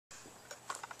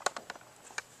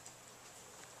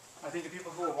think the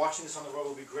people who are watching this on the road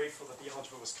will be grateful that the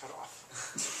algebra was cut off.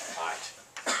 All right.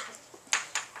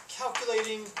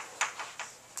 Calculating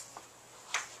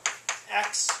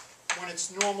x when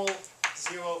it's normal,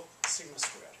 0, sigma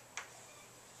squared.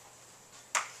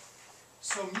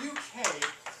 So mu k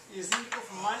is the integral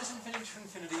from minus infinity to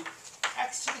infinity,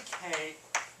 x to the k,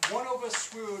 1 over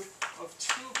square root of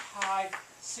 2 pi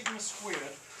sigma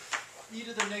squared, e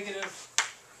to the negative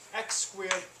x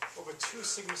squared over 2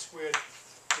 sigma squared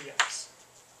dx.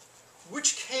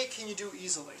 Which k can you do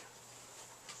easily?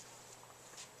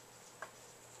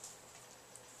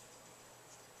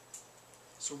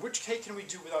 So which k can we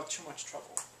do without too much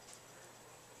trouble?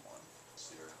 1,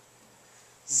 0.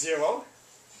 0.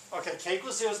 Okay, k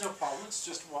equals 0 is no problem, it's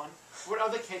just 1. What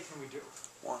other k can we do?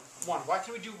 1. 1. Why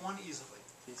can we do 1 easily?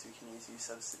 Because we can use U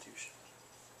substitution.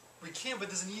 We can, but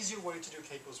there's an easier way to do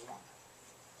k equals 1.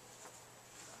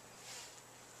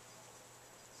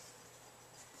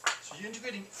 So you're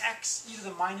integrating x e to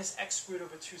the minus x squared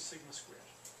over 2 sigma squared.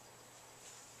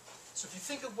 So if you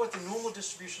think of what the normal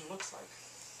distribution looks like,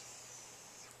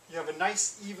 you have a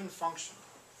nice even function.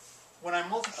 When I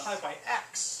multiply by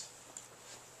x,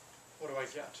 what do I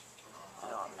get?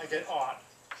 I get odd.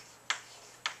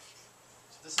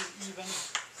 So this is even.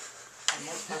 I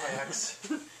multiply by x.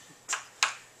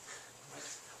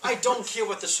 I don't care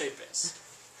what the shape is.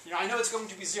 You know, I know it's going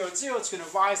to be 0, 0, it's going to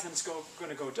rise, and it's going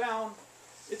to go down.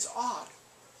 It's odd.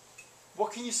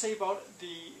 What can you say about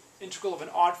the integral of an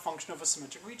odd function of a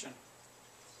symmetric region?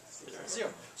 0.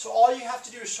 So all you have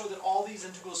to do is show that all these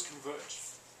integrals converge.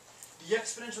 The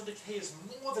exponential decay is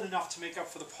more than enough to make up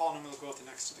for the polynomial growth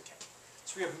next to the k.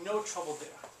 So we have no trouble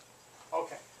there.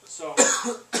 Okay, so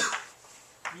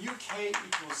mu k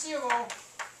equals 0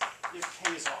 if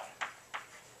k is odd.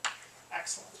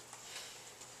 Excellent.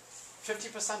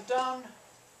 50% done,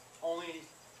 only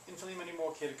infinitely many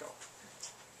more k to go.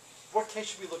 What k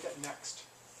should we look at next?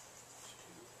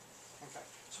 Okay,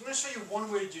 so I'm going to show you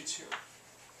one way to do 2.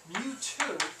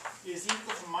 Mu2 is the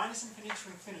integral from minus infinity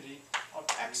to infinity of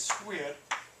x squared,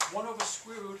 1 over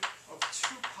square root of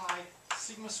 2 pi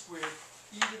sigma squared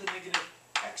e to the negative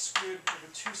x squared over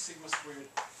 2 sigma squared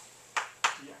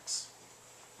dx.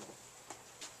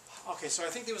 Okay, so I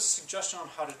think there was a suggestion on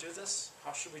how to do this.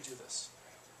 How should we do this?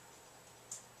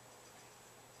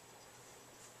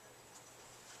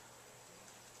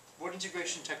 What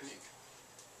integration technique?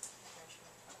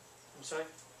 I'm sorry?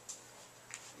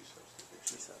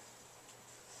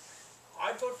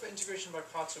 I'd vote for integration by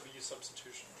parts over U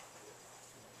substitution.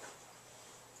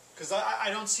 Because I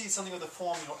don't see something with the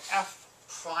form, you know, f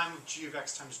prime of g of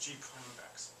x times g prime of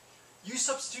x. U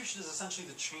substitution is essentially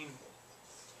the chain rule.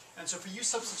 And so for U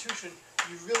substitution,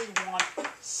 you really want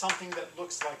something that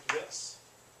looks like this.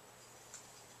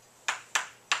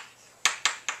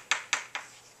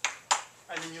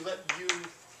 And then you let U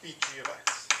beat g of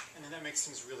x. And then that makes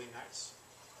things really nice.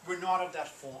 We're not of that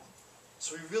form.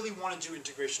 So we really want to do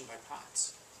integration by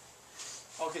parts.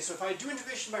 Okay, so if I do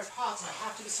integration by parts, I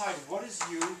have to decide what is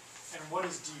u and what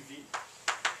is dv.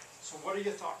 So what are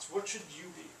your thoughts? What should u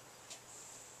be?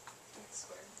 X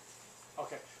squared.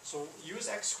 Okay, so u is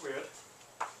x squared,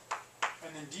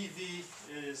 and then dv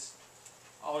is,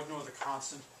 I'll ignore the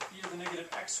constant, e to the negative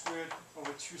x squared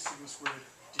over 2 sigma squared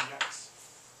dx.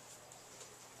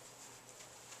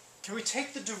 Can we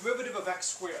take the derivative of x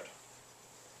squared?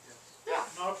 Yeah,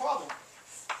 not a problem.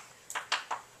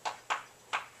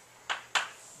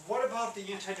 What about the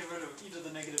antiderivative of e to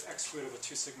the negative x squared over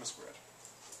 2 sigma squared?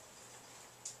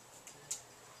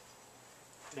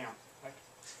 Down, right?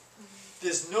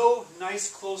 There's no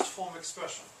nice closed form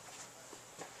expression.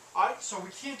 So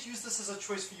we can't use this as a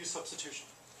choice for U substitution.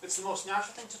 It's the most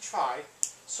natural thing to try.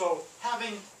 So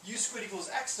having u squared equals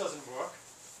x doesn't work.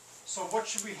 So what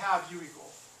should we have u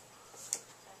equal?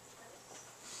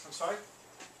 I'm sorry?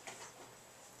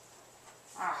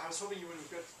 I was hoping you wouldn't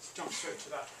jump straight to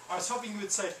that. I was hoping you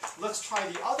would say, let's try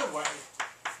the other way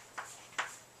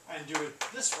and do it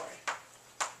this way.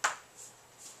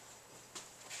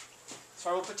 So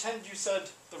I will pretend you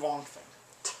said the wrong thing.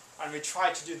 And we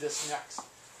try to do this next.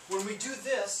 When we do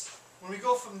this, when we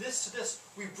go from this to this,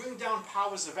 we bring down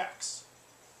powers of x.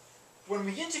 When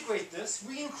we integrate this,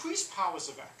 we increase powers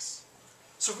of x.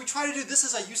 So if we try to do this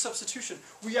as a U substitution,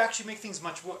 we actually make things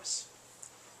much worse.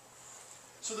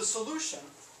 So the solution,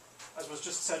 as was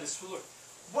just said, is, look,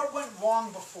 what went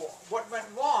wrong before? What went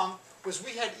wrong was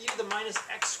we had e to the minus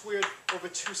x squared over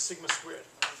 2 sigma squared.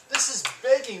 This is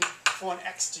begging for an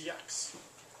x dx.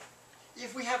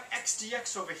 If we have x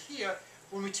dx over here,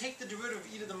 when we take the derivative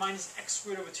of e to the minus x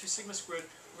squared over 2 sigma squared,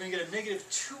 we're going to get a negative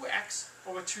 2x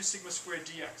over 2 sigma squared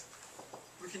dx.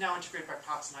 We can now integrate by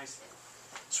parts nicely.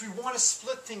 So we want to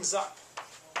split things up.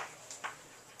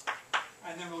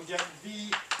 And then we'll get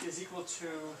v is equal to,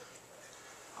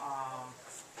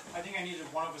 I think I needed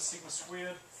 1 over sigma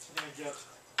squared. So then I get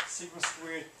sigma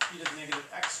squared e to the negative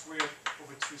x squared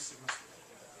over 2 sigma squared.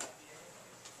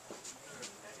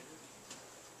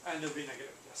 And it'll be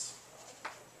negative, yes.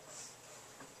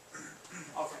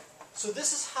 Okay, so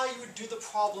this is how you would do the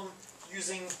problem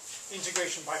using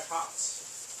integration by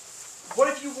parts. What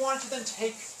if you wanted to then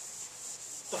take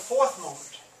the fourth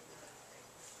moment?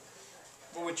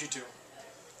 What would you do?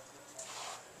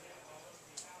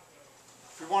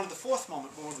 If we wanted the fourth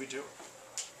moment, what would we do?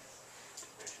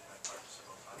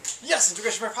 Yes,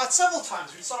 integration by parts several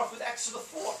times. We'd start off with x to the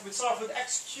fourth. We'd start off with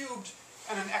x cubed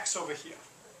and an x over here.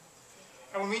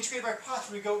 And when we integrate by parts,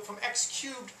 we go from x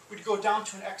cubed, we'd go down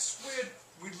to an x squared,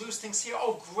 we'd lose things here.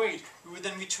 Oh, great. We would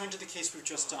then return to the case we've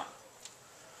just done.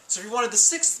 So if we wanted the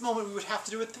sixth moment, we would have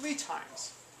to do it 3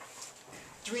 times.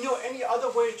 Do we know any other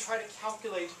way to try to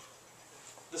calculate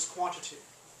this quantity?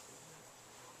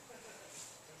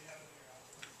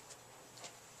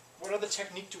 What other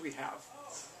technique do we have?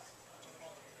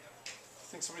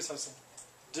 I think somebody said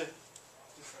something.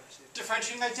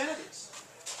 Differentiating identities.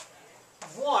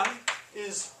 One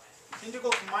is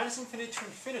integral from minus infinity to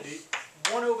infinity,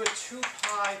 1 over 2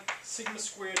 pi sigma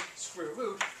squared square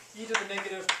root e to the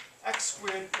negative x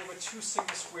squared over 2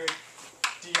 sigma squared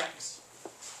dx.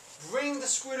 Bring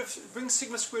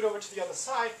sigma squared over to the other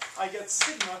side. I get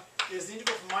sigma is the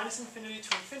integral from minus infinity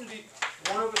to infinity,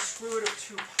 1 over square root of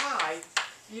 2 pi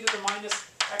e to the minus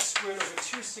x squared over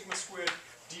 2 sigma squared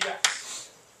dx.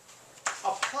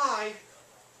 Apply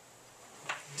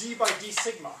d by d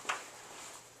sigma.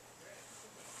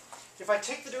 If I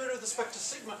take the derivative with respect to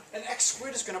sigma, an x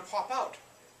squared is going to pop out.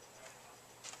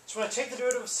 So when I take the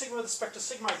derivative of sigma with respect to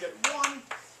sigma, I get 1.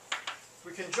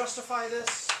 We can justify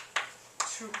this.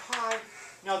 2 pi.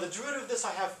 Now the derivative of this,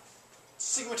 I have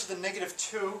sigma to the negative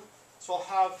 2. So I'll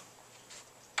have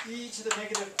e to the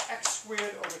negative x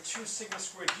squared over 2 sigma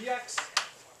squared dx.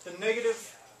 The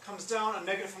negative comes down. A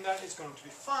negative from that is going to be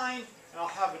fine. And I'll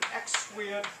have an x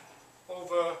squared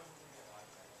over...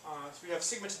 so we have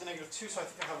sigma to the negative 2, so I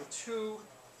think I have a 2,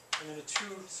 and then a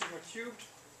 2 sigma cubed.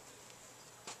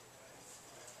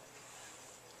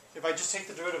 If I just take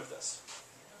the derivative of this.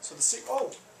 So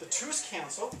the 2's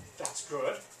cancel, that's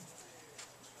good.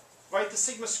 Write the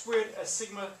sigma squared as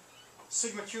sigma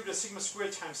cubed as sigma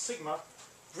squared times sigma.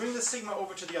 Bring the sigma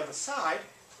over to the other side,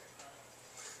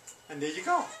 and there you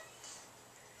go.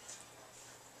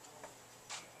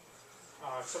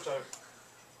 Except I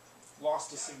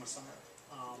lost a sigma somewhere.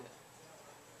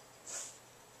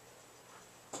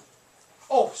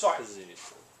 Oh, sorry.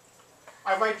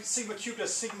 I write sigma cubed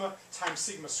as sigma times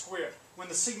sigma squared. When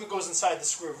the sigma goes inside the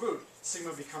square root,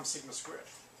 sigma becomes sigma squared.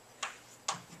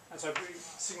 And so I bring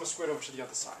sigma squared over to the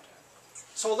other side.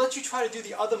 So I'll let you try to do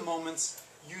the other moments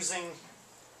using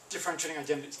differentiating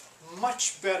identities.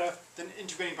 Much better than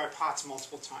integrating by parts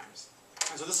multiple times.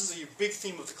 And so this is a big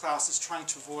theme of the class, is trying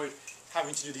to avoid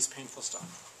having to do these painful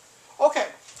stuff. Okay,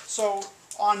 so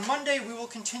on Monday we will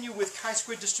continue with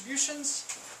chi-squared distributions.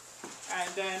 And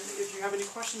then if you have any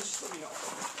questions, just let me know.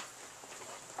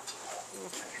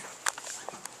 Okay.